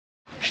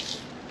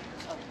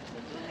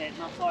and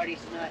my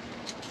party's not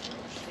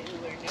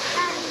anywhere near.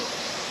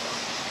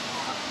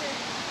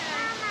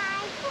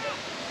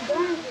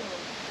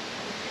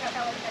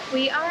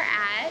 We are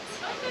at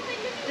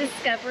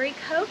Discovery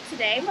Cove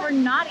today for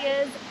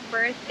Nadia's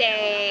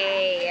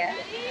birthday.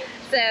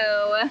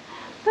 So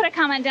put a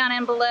comment down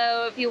in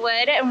below if you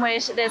would and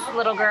wish this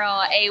little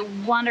girl a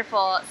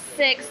wonderful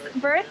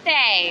 6th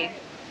birthday.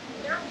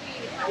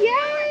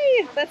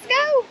 Yay! Let's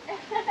go!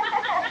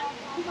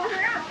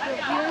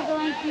 We're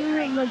going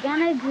to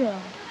Laguna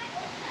Grill.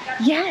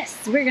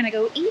 Yes, we're gonna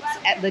go eat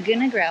at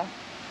Laguna Grill.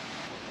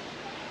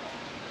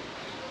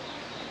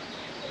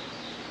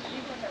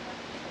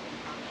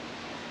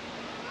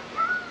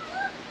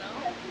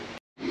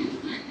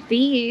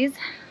 These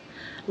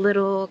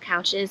little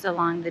couches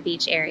along the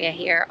beach area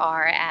here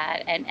are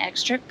at an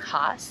extra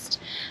cost,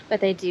 but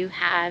they do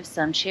have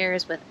some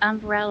chairs with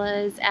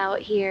umbrellas out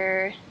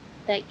here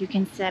that you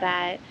can sit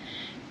at.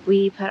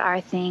 We put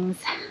our things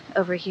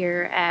over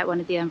here at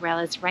one of the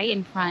umbrellas right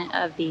in front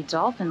of the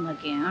dolphin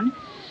lagoon,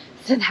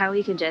 so that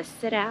we can just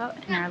sit out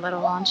in our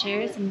little lawn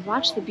chairs and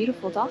watch the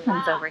beautiful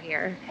dolphins over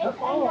here.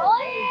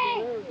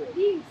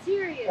 Being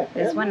serious.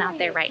 There's one out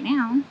there right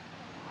now,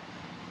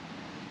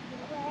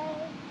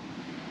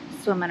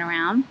 swimming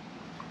around.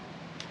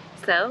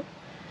 So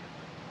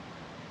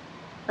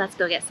let's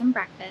go get some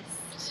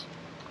breakfast.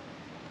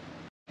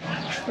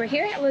 We're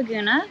here at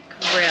Laguna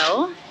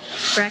Grill.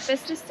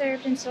 Breakfast is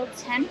served until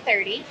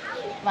 10:30.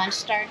 Lunch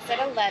starts at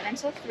 11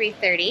 till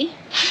 3:30.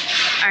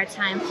 Our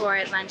time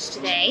for lunch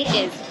today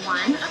is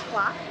 1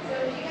 o'clock.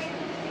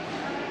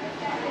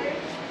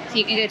 So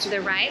you can go to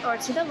the right or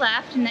to the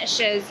left, and that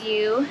shows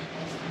you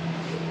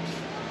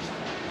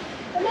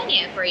the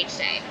menu for each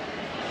day.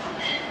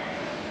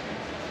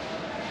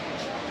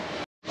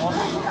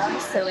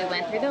 So we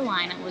went through the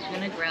line at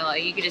Laguna Grill.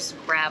 You could just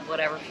grab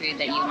whatever food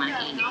that you want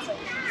to eat.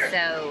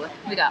 So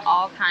we got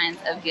all kinds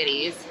of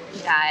goodies.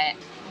 We got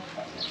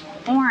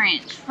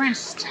orange,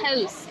 French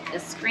toast, the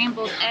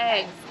scrambled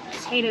eggs,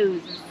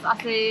 potatoes and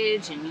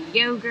sausage and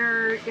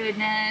yogurt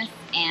goodness,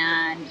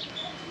 and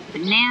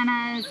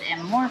bananas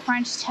and more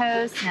French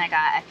toast. And I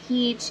got a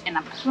peach and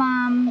a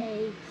plum.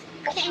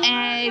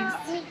 Eggs.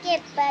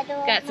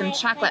 Got some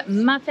chocolate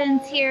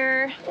muffins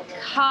here,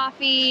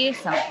 coffee,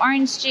 some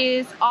orange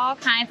juice, all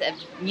kinds of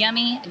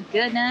yummy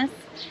goodness.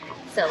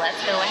 So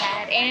let's go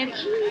ahead and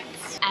eat.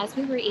 As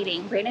we were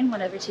eating, Brayden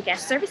went over to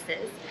guest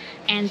services,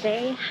 and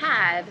they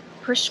have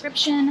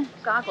prescription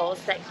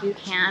goggles that you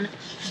can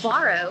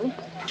borrow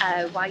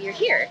while you're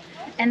here.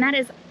 And that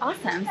is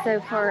awesome. So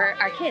for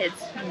our kids,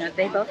 you know,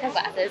 they both have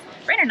glasses.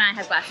 Brayden and I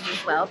have glasses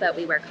as well, but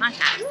we wear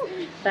contacts.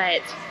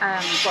 But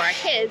for our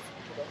kids,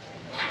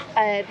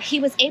 he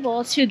was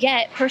able to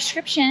get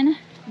prescription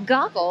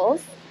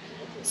goggles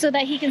so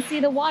that he can see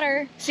the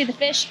water, see the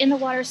fish in the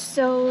water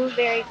so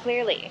very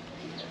clearly.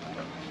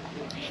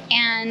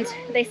 And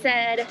they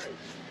said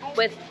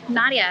with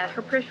Nadia,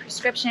 her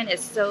prescription is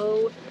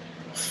so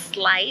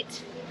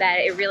slight that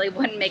it really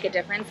wouldn't make a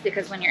difference,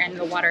 because when you're in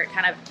the water,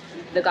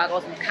 the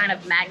goggles kind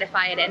of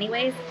magnify it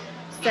anyways,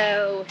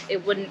 so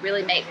it wouldn't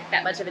really make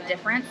that much of a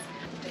difference.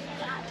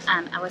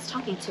 I was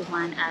talking to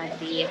one of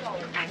the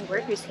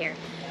workers here,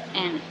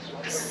 and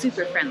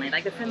super friendly,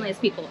 like the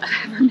friendliest people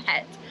I've ever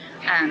met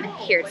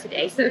here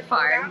today so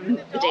far.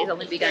 The day's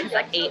only begun, it's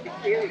like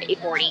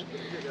 8:40,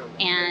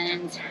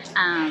 and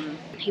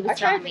he was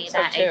telling me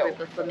that a group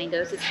of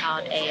flamingos is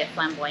called a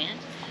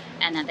flamboyant,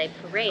 and that they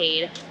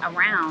parade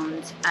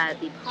around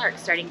the park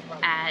starting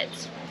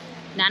at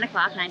 9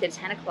 o'clock, 9 to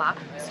 10 o'clock,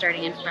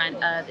 starting in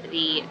front of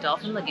the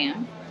Dolphin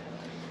Lagoon,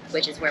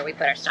 which is where we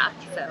put our stuff.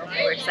 So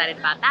we're excited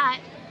about that.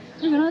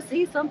 We're gonna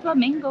see some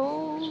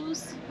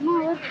flamingos.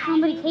 Mom, look,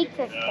 somebody takes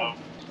us there.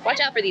 Watch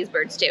out for these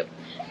birds too.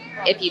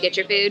 If you get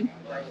your food,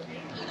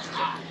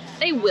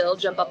 they will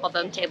jump up on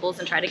them tables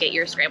and try to get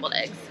your scrambled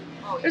eggs.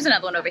 There's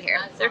another one over here.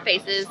 Their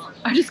faces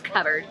are just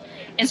covered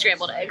in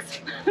scrambled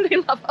eggs. They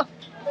love them.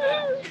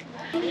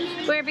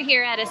 We're over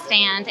here at a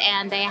stand,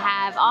 and they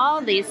have all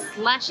these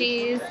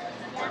slushies,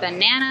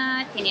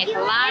 banana, pina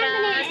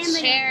colada,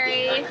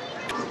 cherry.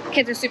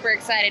 Kids are super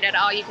excited at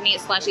all you can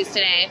eat slushies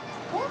today.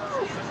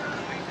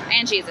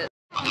 And cheeses.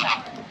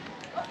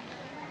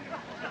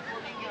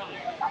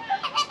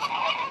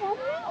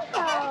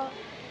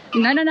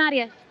 No,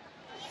 Nadia.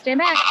 Stand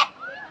back.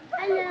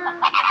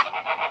 Hello.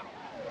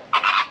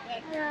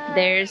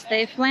 There's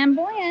the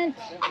flamboyant.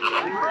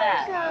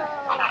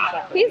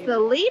 He's the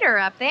leader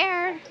up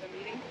there.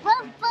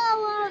 We'll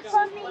follow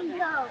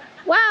flamingo.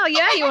 Wow,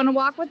 yeah, you want to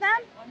walk with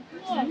them?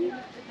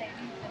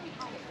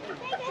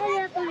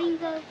 Hello,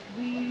 flamingo.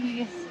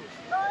 We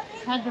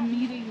had the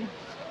meeting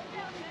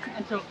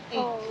until 8.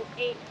 Oh,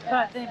 8.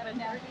 But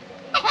now,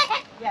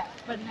 yeah,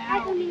 but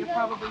now you're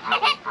probably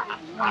doing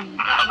 20.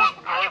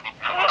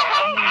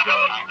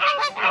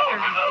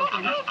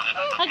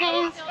 Hi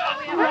guys.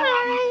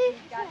 Hi.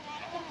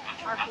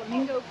 Our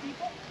flamingo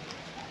people.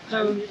 So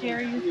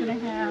Sherry is we're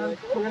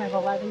gonna have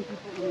 11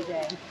 people in a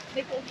day,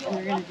 and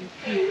we're gonna do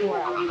 2 4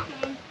 hours.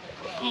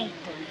 Hey.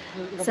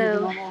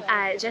 So,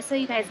 just so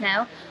you guys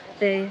know,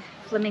 the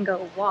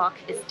flamingo walk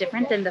is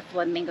different than the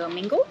flamingo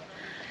mingle.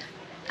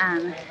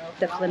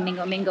 The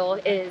flamingo mingle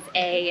is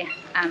a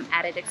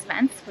added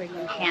expense where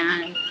you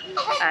can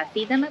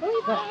feed them, I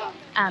believe.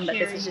 But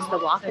this is just the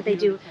walk that they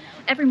do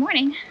every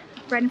morning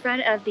right in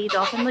front of the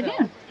Dolphin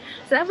Lagoon.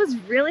 So that was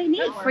really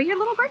neat for your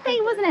little birthday,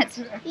 wasn't it?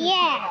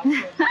 Yeah.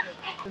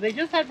 They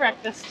just had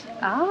breakfast.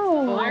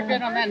 Oh. So they're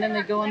good on that, and then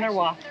they go on their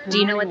walk. Do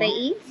you know what they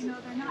eat?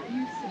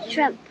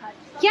 Shrimp.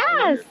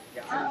 Yes.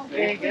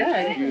 Very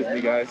good. Excuse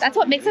me, guys. That's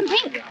what makes them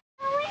pink.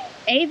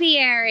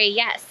 Aviary,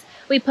 yes.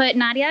 We put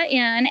Nadia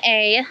in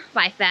a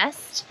life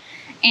vest,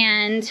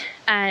 and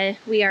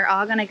we are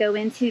all gonna go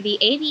into the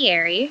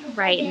aviary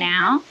right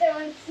now.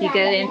 You go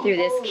in through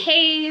this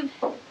cave.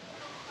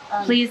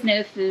 Please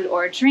no food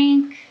or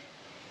drink.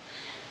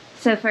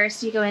 So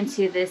first you go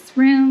into this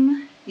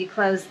room, you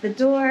close the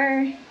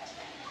door,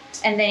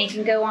 and then you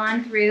can go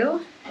on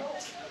through.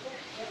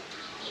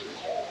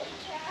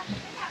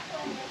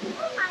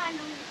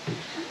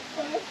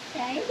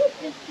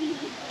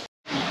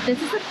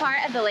 This is a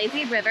part of the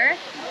lazy river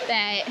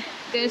that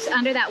goes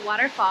under that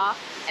waterfall,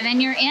 and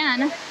then you're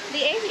in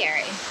the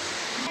aviary.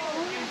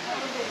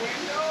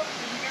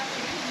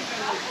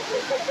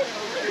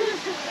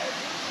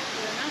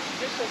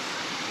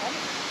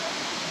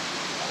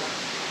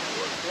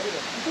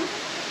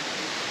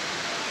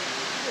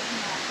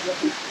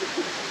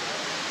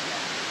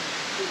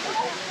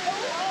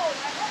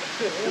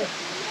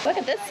 Look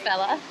at this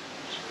fella.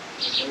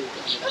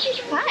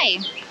 Hi.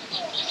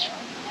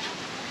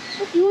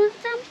 You want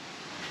some?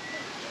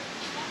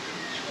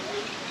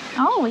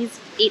 Oh, he's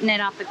eating it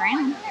off the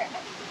ground.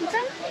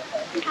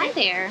 Hi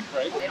there.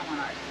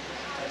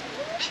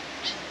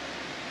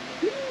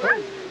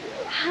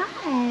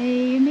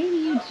 Hi. Maybe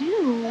you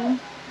do.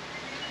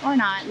 Or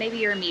not. Maybe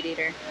you're a meat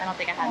eater. I don't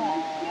think I have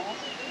one.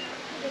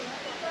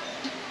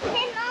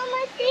 There's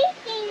almost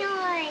sleeping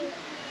on.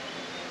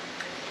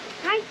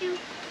 I do.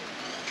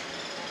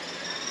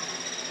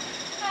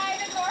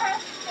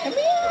 Come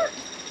here.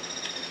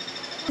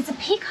 There's a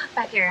peacock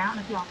back here. I don't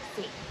know if y'all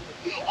can see.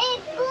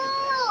 It's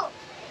blue.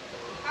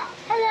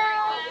 Hello.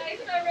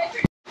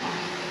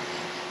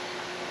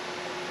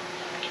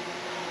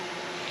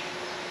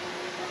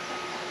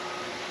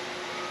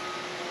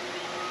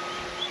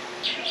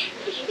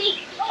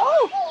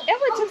 Oh,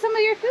 Emma took some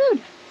of your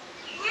food.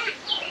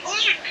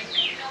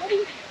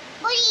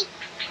 Buddy.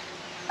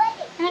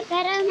 Can I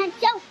pet him? I'm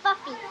so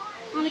fluffy.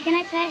 Mommy, can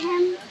I pet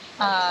him?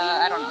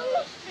 I don't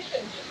know.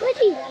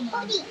 Buddy.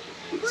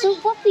 So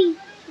fluffy.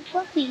 So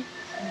fluffy.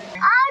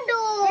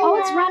 Oh,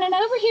 it's running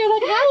over here.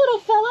 Look, hi, little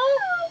fella.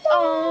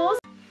 Oh.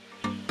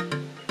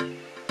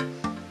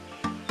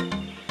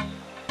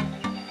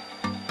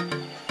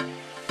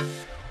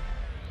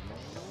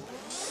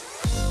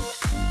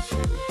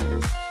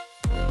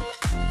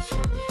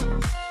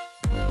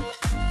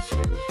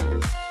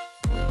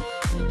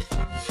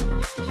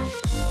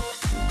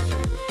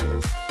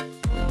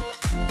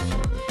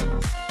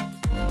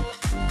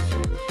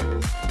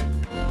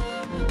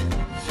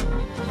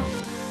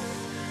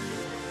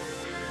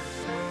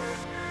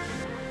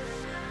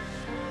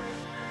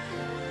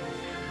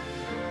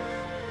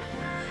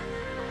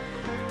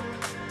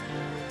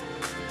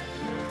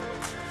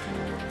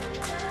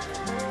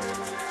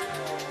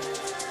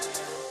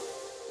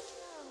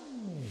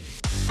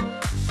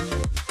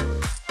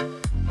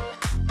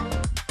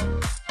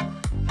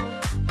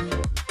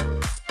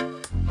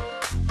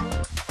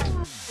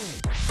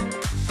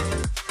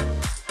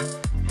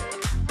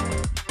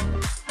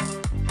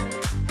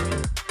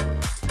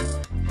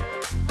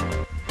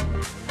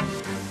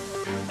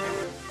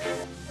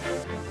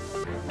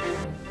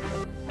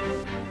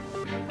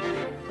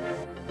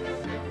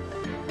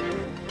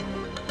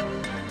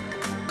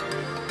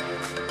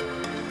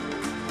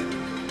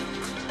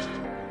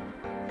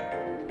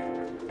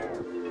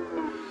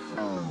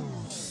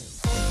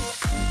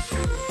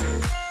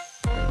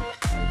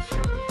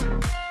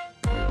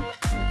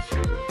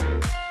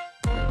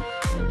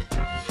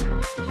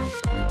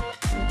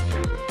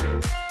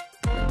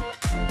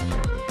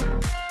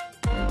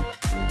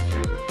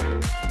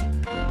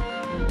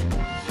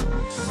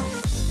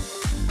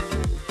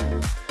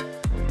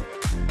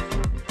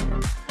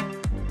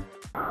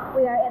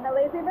 We are in the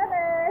lazy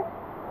river.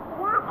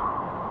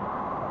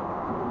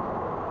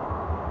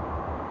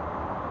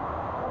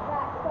 The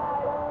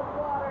backside of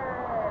water.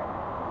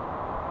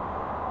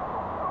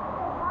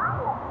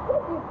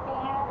 Yes, you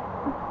can.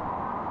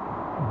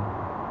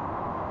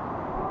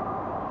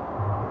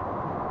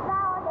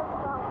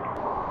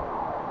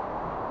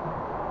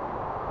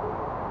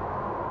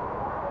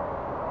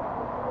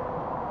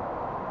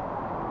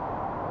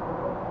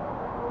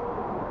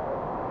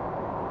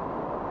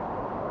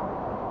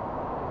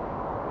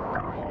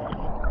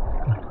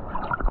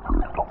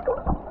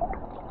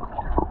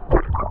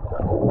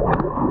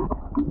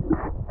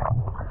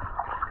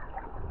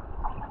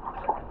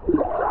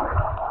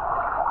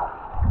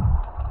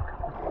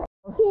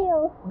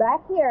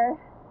 Back here,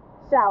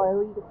 shallow,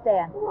 you can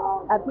stand.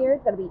 Up here,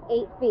 it's going to be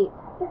 8 feet.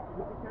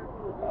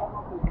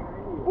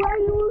 Where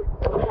you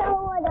show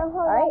the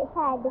whole right.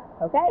 head.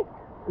 Okay,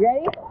 you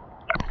ready?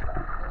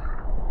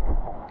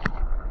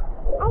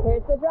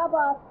 Here's the drop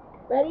off.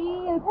 Ready?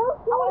 I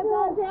want to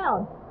dive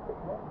down.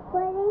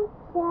 Ready,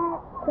 set,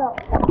 go.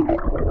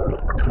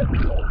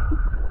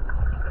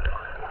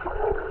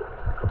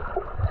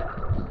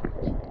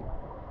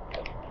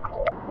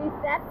 These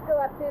steps go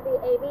up to the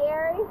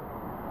aviary,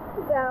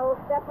 so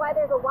that's why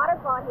there's a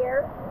waterfall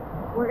here.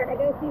 We're gonna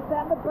go see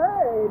some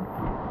birds.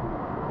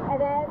 And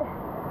then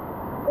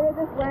there's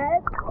this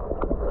ledge,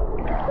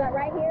 but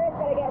right here it's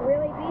gonna get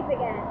really deep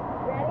again.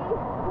 Ready?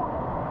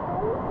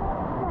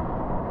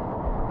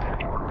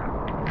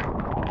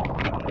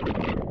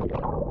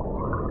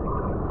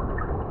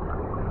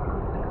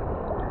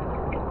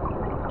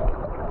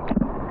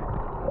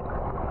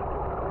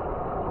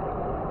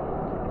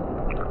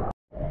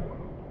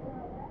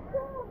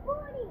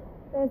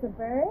 There's a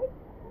bird.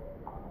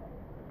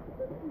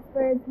 This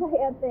bird's way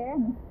up there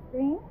in the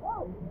stream.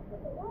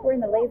 We're in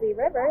the lazy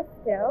river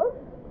still.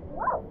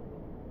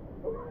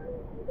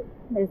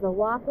 There's a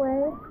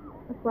walkway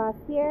across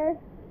here.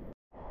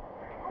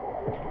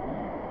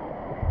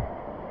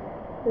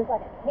 There's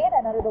like a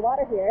cannon under the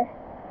water here.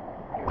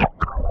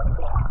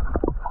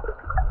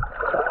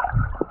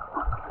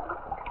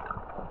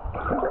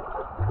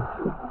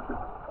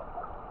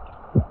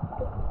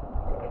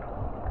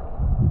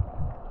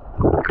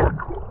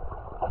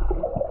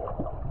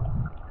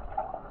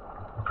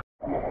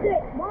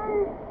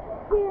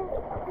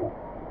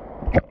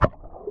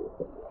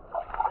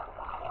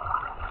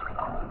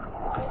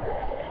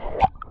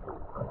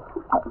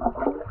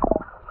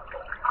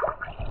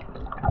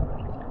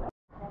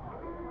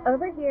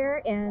 Over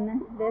here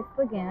in this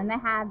lagoon, they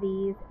have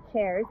these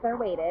chairs. They're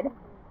weighted,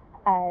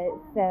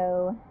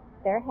 so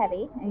they're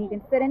heavy, and you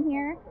can sit in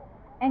here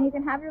and you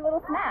can have your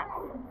little snacks.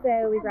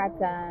 So we grabbed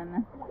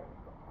some.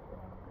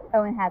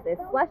 Owen has a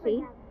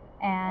slushie,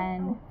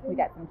 and we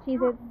got some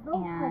Cheez-Its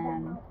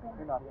and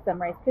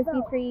some Rice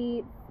Krispie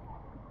treats,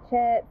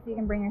 chips. You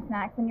can bring your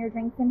snacks and your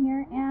drinks in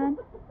here and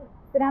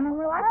sit down and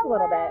relax a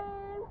little bit.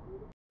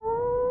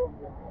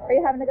 Are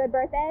you having a good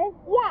birthday?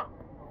 Yeah.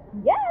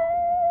 Yay!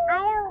 I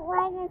don't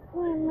want to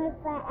swim with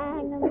the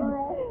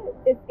animals.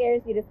 It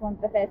scares you to swim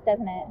with the fish,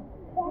 doesn't it?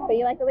 But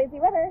you like the lazy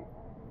river.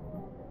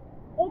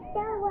 It's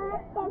the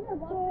water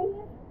fish.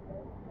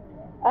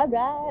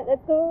 Alright,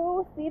 let's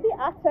go see the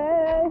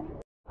otters.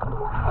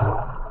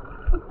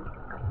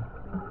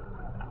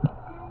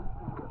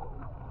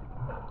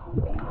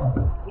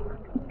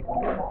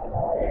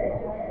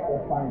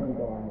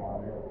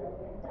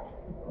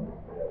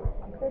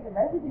 There's a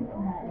residue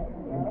from that.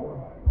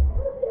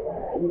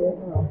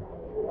 Yeah.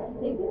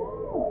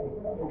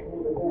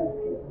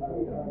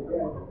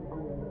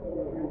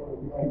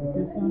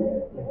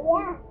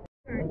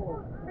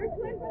 Her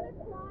twin brother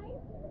Clyde,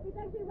 he's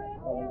actually right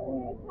up there at the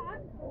very top.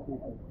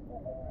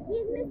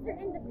 He's Mr.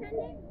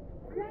 Independent.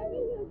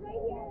 Reggie, he was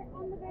right here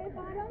on the very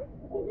bottom.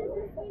 He's just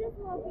the sweetest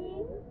little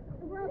being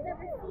the world's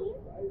ever seen.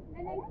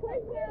 And then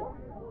Quizzo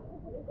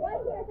was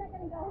here a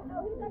second ago.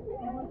 Oh, he's actually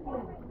the only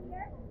one right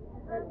here.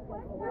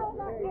 Quizzo is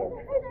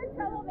our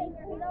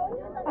troublemaker. He's always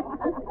doing something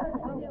he's not supposed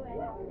to be doing.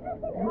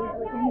 A lot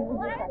of times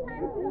we'll ask him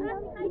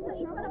how you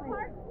eat for the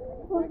park.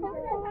 Quizzo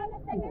does have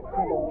the second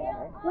shortest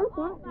tail of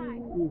all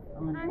time. He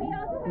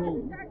also has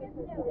the darkest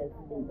nose.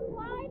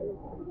 Clyde,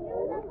 he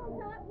was up on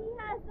top. He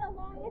has the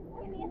longest,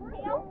 skinniest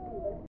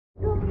tail.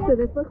 So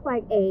this looks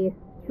like a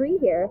tree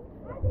here,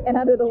 and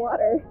under the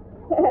water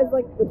it has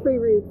like the tree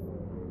roots.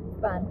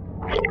 It's fun.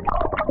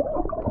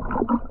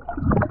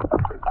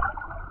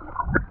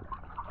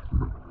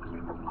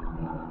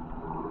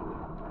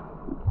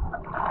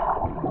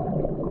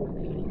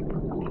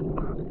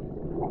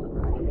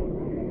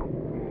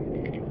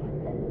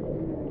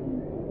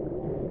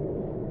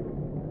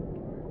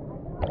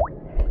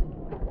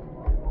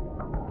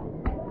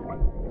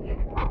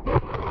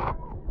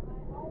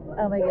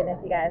 Oh my goodness,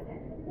 you guys.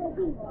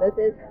 This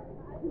is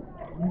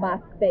my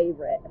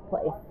favorite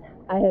place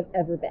I have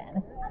ever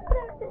been.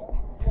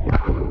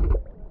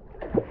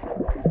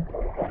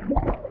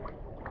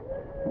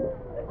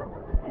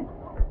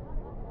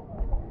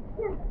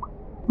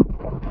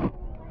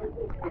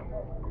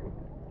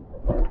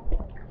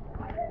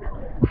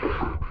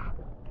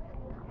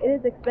 It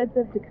is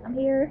expensive to come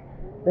here,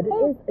 but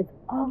it's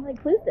all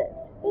inclusive.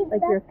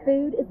 Like your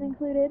food is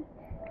included,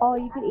 all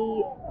you could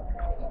eat.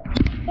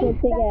 Kids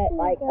can get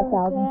like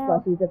 1,000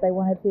 slushies if they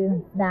wanted to,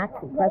 and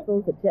snacks and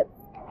pretzels and chips.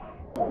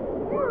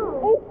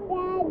 It's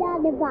dead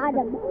on the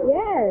bottom.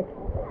 Yes.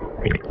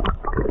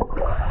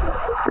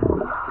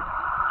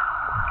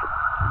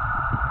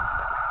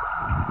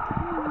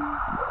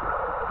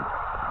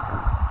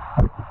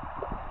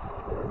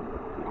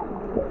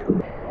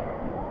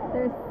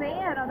 There's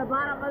sand on the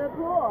bottom of the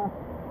pool.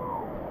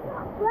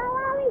 Where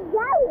are we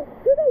going?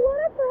 To the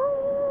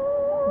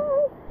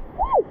waterfall.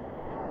 Woo!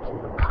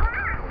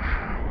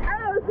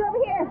 Oh, let's go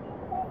over here.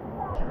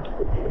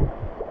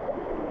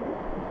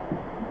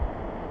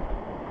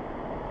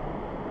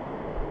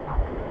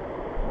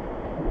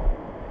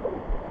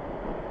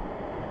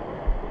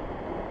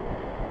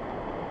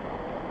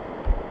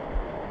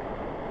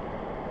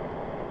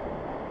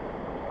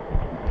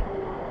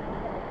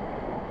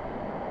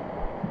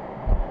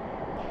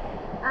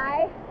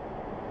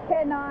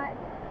 cannot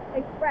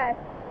express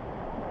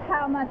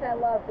how much I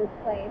love this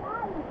place.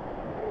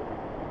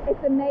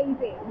 It's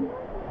amazing.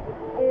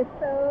 It is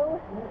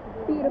so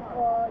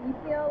beautiful. You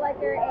feel like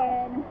you're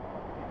in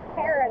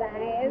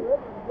paradise.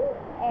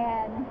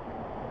 And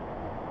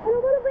a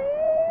little bit.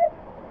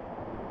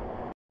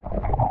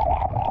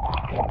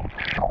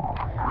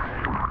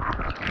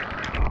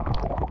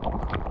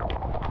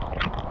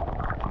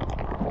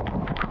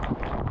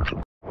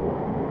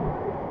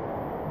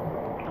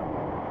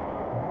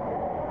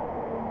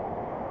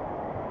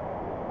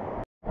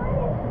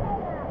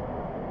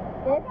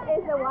 This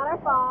is the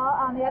waterfall.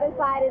 On the other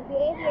side is the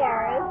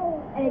aviary,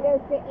 and it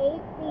goes to 8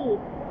 feet.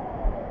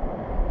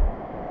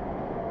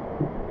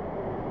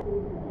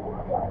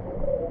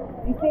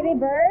 You see any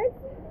birds?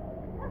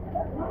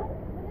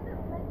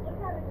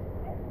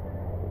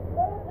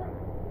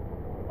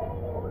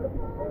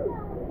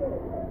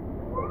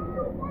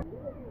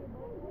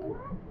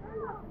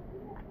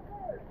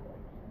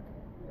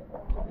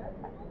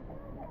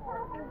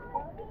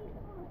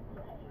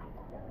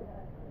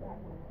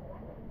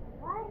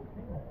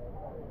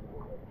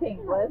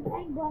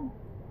 Penguins.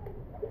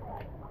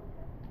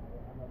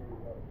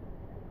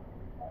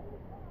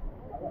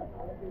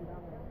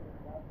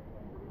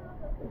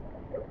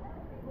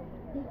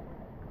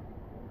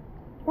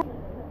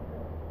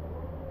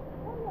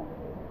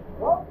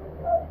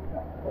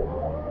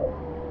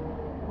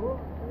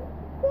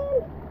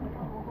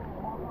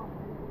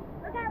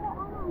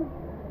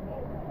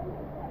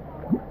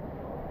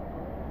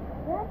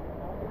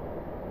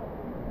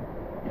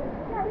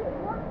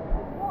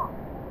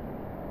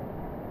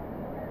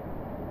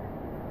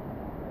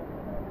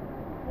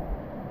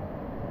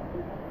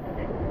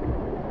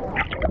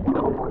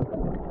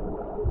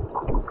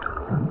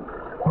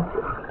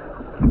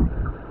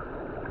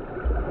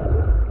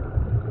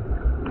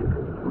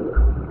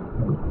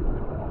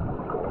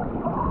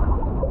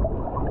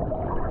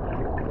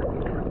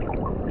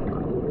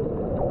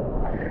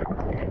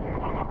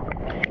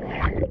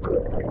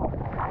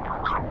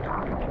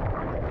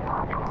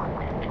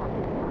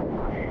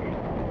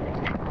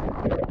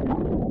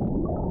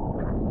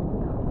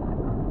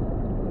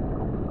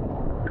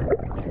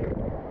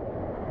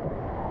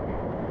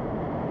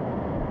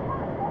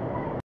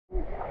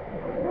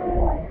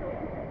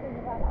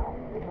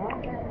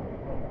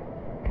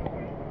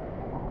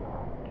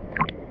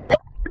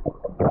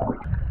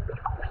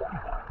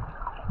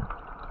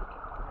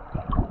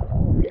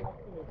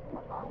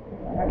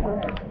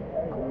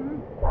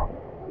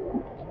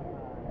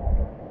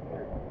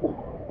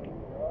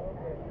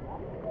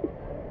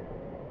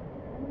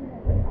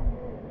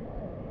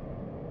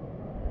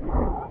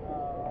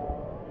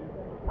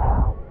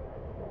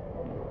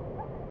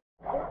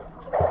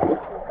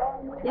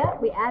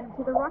 Yep, we added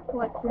to the rock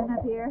collection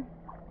up here.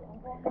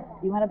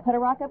 You want to put a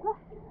rock up?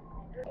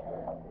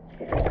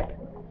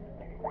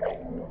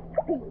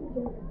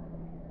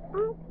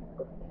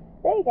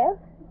 There you go.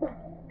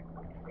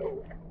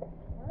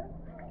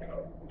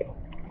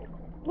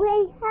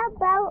 Wait, how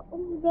about we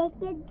make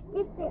a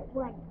different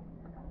one?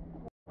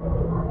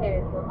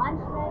 There's the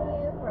lunch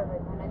menu for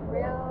Laguna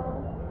Grill.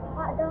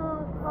 Hot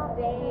dog,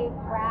 Steak,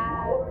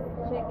 wraps,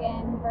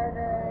 chicken,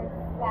 burgers,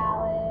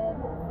 salad,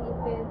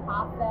 seafood,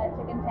 pasta,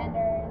 chicken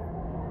tenders,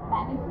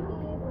 mac and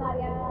cheese,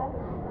 Nadia,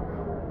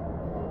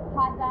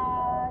 hot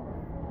dogs,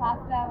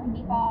 pasta,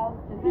 meatballs,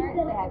 desserts.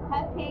 They have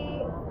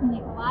cupcakes,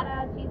 pina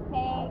colada,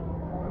 cheesecake,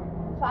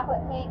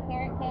 chocolate cake,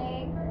 carrot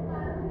cake.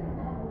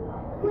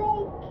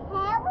 Wait,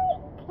 carrot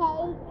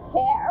cake?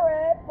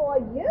 Carrot for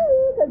you,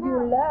 because you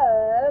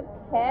love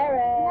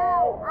carrots.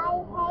 No,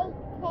 I hate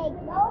cake.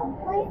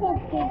 Listen,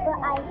 people,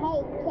 I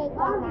hate cake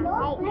and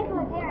I hate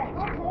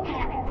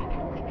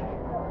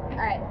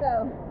Alright, so,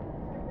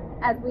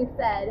 as we've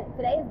said,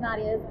 today is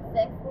Nadia's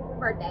 6th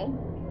birthday,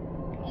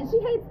 and she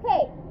hates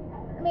cake.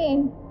 I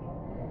mean,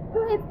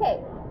 who hates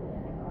cake?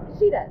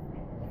 She does.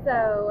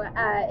 So,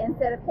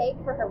 instead of cake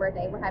for her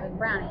birthday, we're having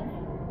brownies.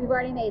 We've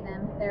already made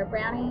them. They're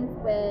brownies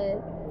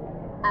with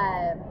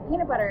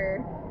peanut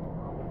butter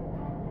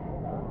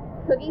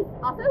cookies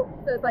also.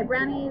 So it's like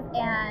brownies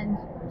and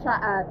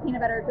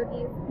peanut butter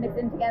cookies mixed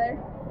in together.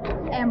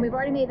 And we've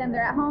already made them.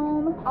 They're at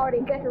home,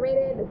 already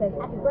decorated. It says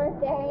happy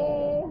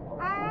birthday.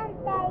 And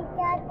they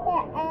got the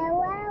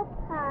LOL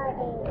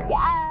party.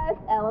 Yes,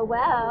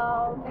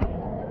 LOL.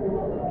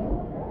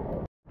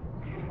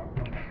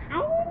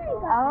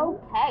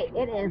 Okay,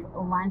 it is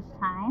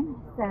lunchtime,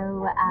 so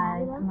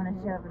I'm going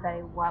to show everybody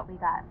what we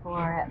got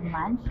for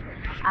lunch.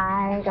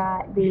 I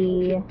got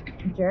the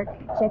jerk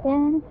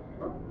chicken.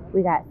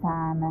 We got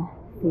some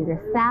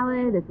Caesar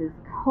salad. This is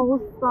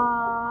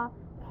coleslaw,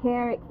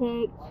 carrot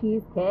cake,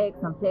 cheesecake,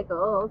 some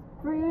pickles,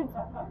 fruit,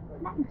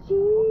 mac and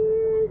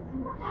cheese.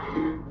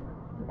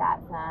 We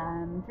got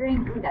some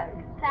drinks. We got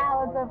some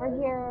salads over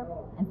here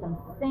and some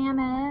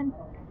salmon.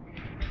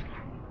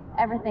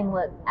 Everything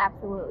looks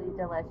absolutely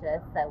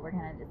delicious, so we're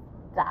going to just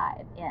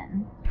dive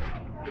in.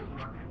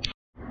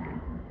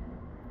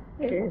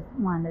 Here's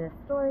one of the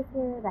stores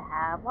here that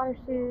have water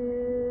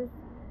shoes,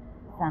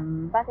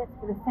 some buckets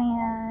for the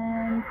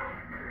sand.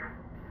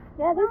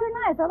 Yeah, these are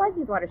nice. I like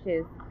these water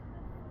shoes.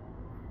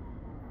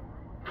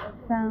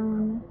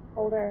 phone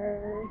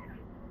holders,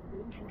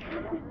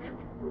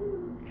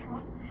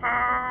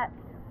 hats,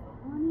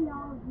 $20.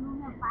 You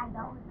only have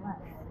 $5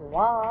 left.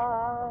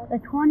 sloths. The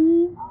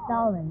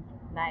 $20.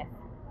 Nice.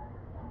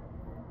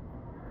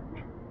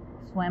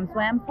 Swim,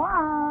 swim,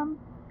 swam.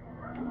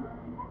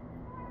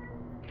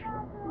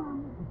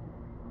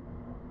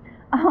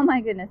 Oh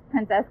my goodness,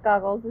 princess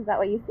goggles. Is that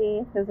what you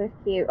see? Those are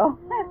cute. Oh,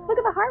 look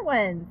at the heart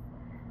ones.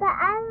 But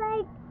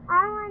I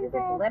want These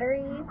are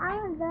glittery. I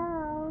want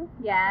those.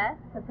 Yeah,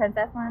 the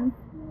princess ones.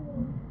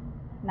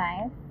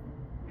 Nice.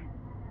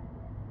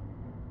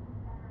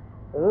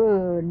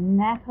 Ooh,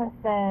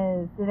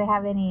 necklaces. Do they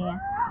have any?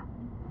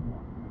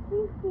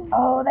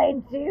 Oh, they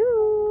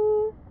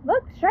do.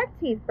 Look, shark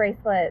teeth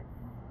bracelets.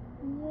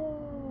 Yeah.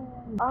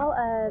 All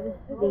of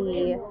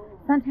the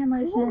suntan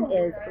lotion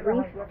is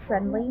reef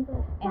friendly,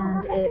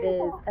 and it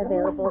is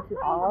available to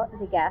all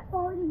the guests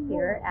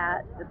here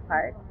at the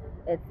park.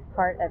 It's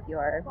part of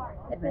your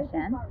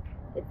admission.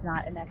 It's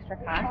not an extra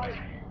cost.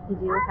 You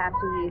do have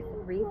to use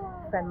reef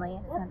friendly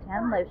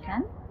suntan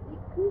lotion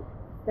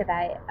so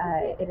that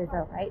it is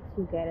alright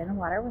to get in the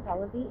water with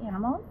all of the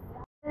animals.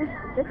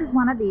 This is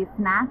one of these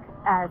snack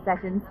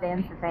session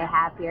stands that they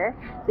have here.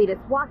 So you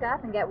just walk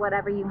up and get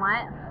whatever you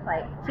want,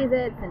 like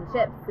Cheez-Its and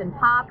chips and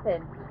pop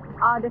and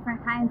all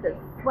different kinds of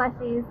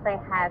slushies. They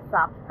have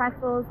soft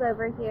pretzels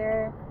over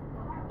here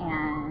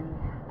and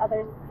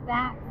other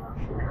snacks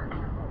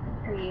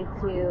for you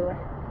to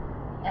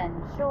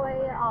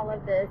enjoy. All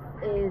of this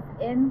is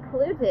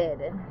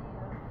included.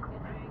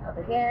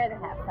 Over here they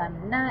have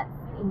some nuts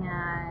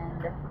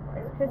and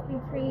there's crispy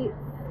treats.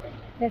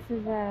 This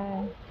is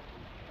a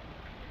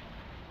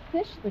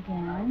fish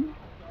lagoon.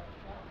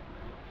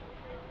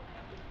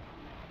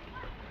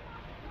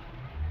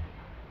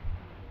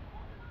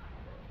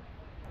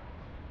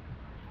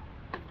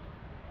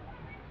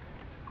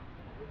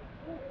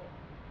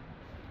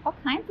 All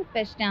kinds of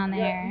fish down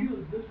there.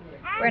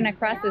 We're gonna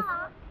cross this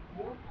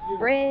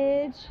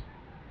bridge.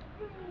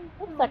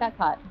 Oops, I got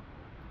caught.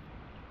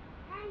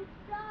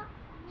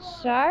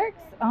 Sharks?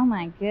 Oh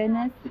my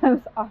goodness,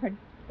 those are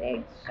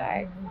big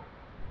sharks.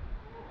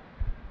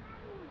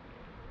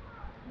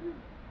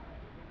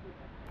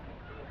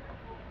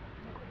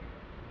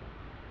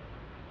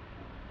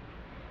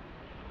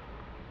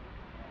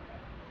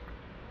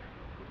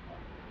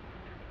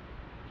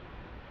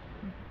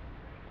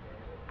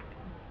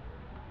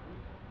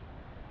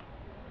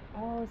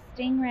 Oh,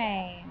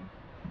 Stingray.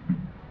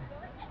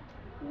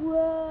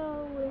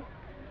 Whoa.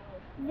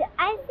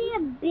 I see a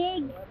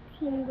big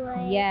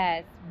Stingray.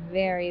 Yes,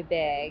 very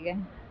big.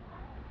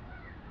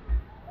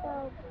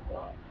 So big.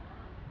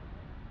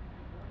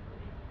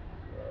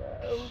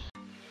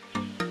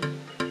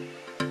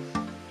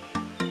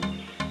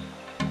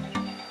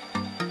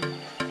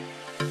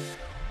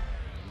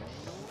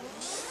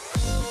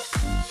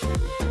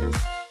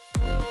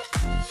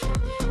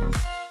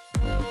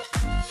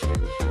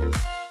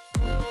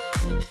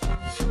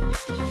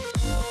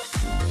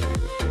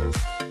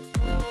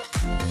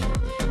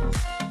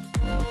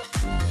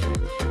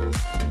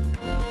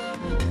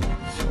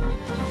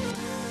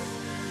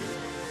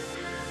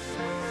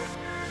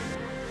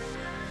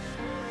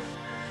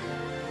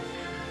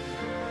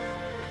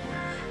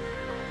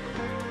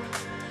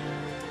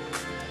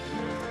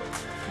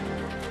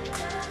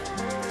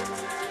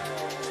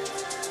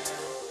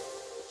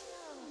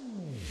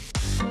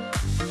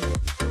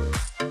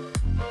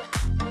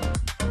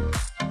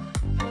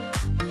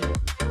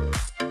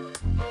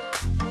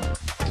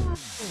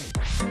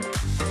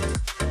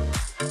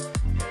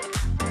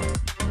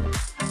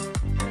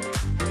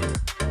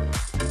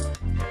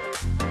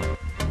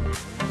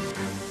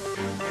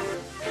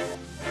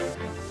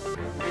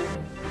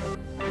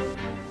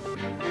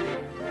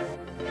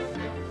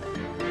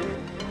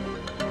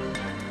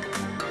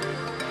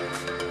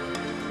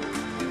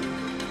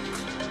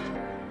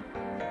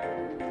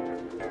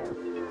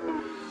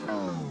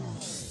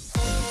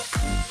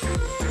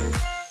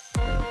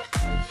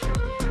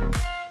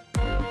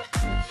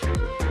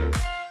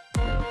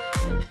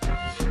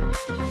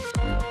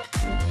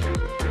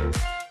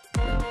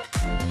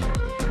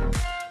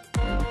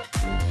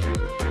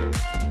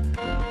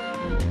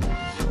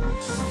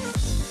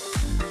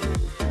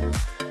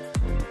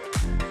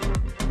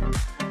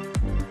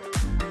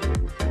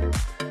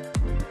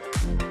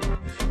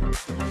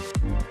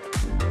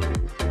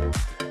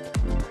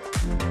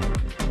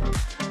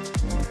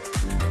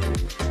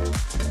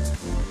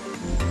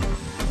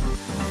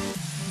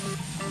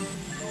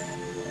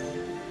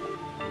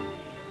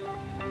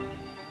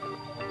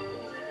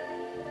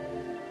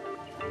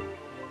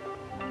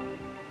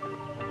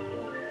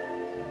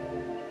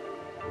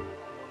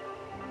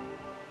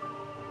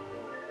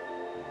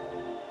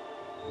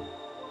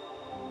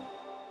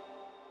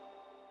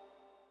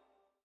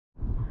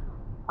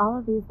 All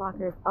of these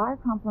lockers are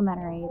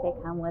complimentary. They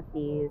come with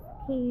these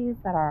keys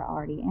that are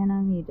already in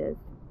them. You just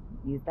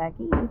use that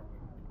key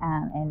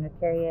and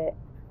carry it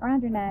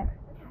around your neck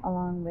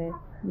along with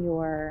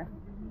your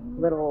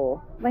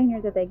little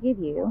lanyard that they give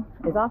you.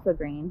 Is also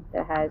green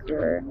that has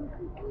your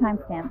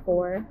timestamp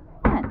for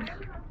lunch.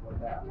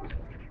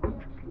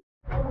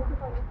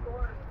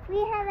 We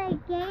have a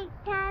great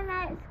time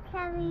at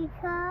Discovery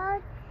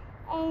Cove,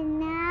 and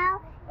now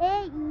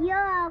it's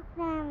your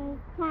plan.